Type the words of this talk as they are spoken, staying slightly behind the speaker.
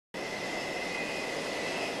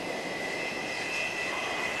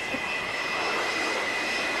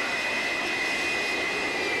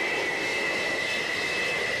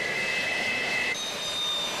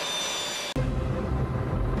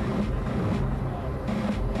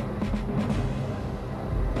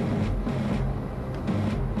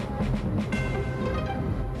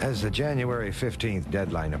As the January 15th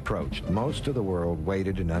deadline approached, most of the world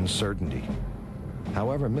waited in uncertainty.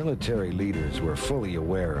 However, military leaders were fully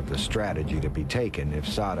aware of the strategy to be taken if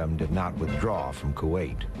Saddam did not withdraw from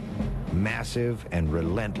Kuwait. Massive and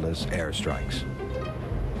relentless airstrikes.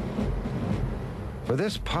 For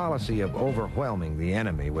this policy of overwhelming the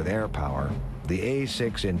enemy with air power, the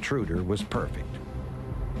A-6 Intruder was perfect.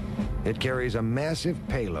 It carries a massive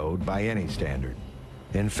payload by any standard.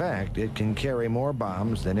 In fact, it can carry more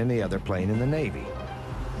bombs than any other plane in the Navy.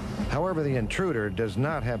 However, the Intruder does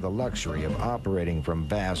not have the luxury of operating from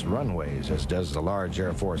vast runways as does the large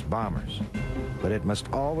Air Force bombers, but it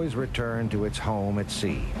must always return to its home at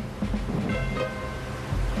sea.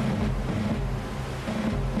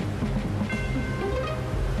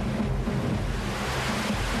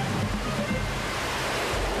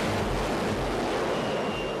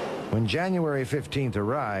 When January 15th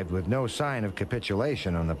arrived with no sign of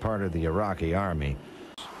capitulation on the part of the Iraqi army,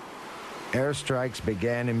 airstrikes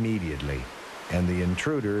began immediately, and the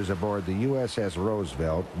intruders aboard the USS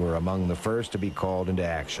Roosevelt were among the first to be called into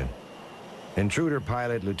action. Intruder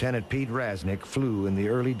pilot Lieutenant Pete Rasnick flew in the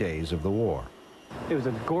early days of the war. It was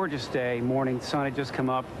a gorgeous day, morning, the sun had just come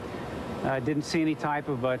up. Didn't see any type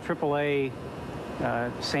of AAA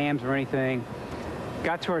SAMs or anything.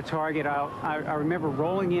 Got to our target. I remember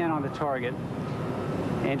rolling in on the target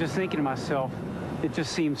and just thinking to myself, it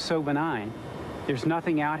just seems so benign. There's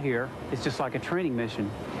nothing out here. It's just like a training mission.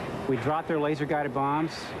 We dropped their laser-guided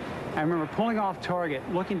bombs. I remember pulling off target,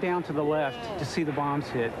 looking down to the left to see the bombs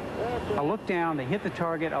hit. I looked down, they hit the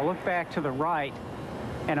target. I looked back to the right,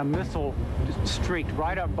 and a missile just streaked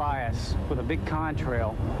right up by us with a big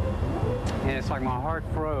contrail. And it's like my heart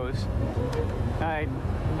froze. I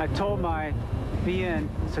told my BN,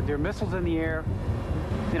 said there are missiles in the air.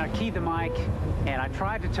 Then I keyed the mic, and I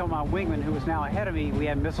tried to tell my wingman, who was now ahead of me, we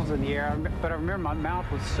had missiles in the air, but I remember my mouth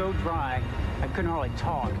was so dry, I couldn't hardly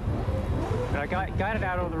talk. But I got it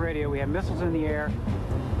out over the radio. We had missiles in the air.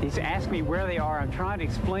 He's asked me where they are. I'm trying to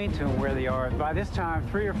explain to him where they are. By this time,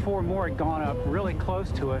 3 or 4 more had gone up really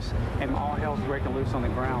close to us, and all hell's breaking loose on the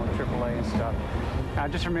ground with AAA and stuff. I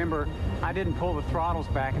just remember I didn't pull the throttles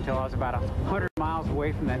back until I was about 100 miles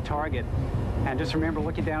away from that target. And just remember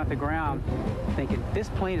looking down at the ground, thinking, this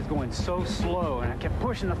plane is going so slow. And I kept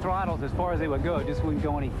pushing the throttles as far as they would go. It just wouldn't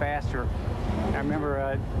go any faster. And I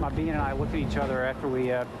remember my BN and I looked at each other after we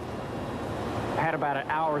had about an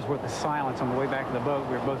hour's worth of silence on the way back to the boat.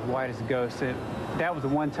 We were both white as ghosts. That was the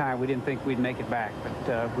one time we didn't think we'd make it back,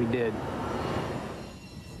 but we did.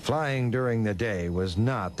 Flying during the day was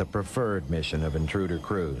not the preferred mission of Intruder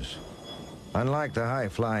crews. Unlike the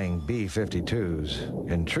high-flying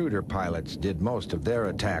B-52s, Intruder pilots did most of their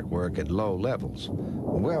attack work at low levels,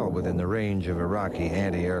 well within the range of Iraqi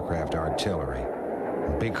anti-aircraft artillery.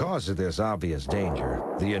 Because of this obvious danger,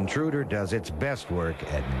 the Intruder does its best work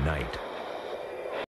at night.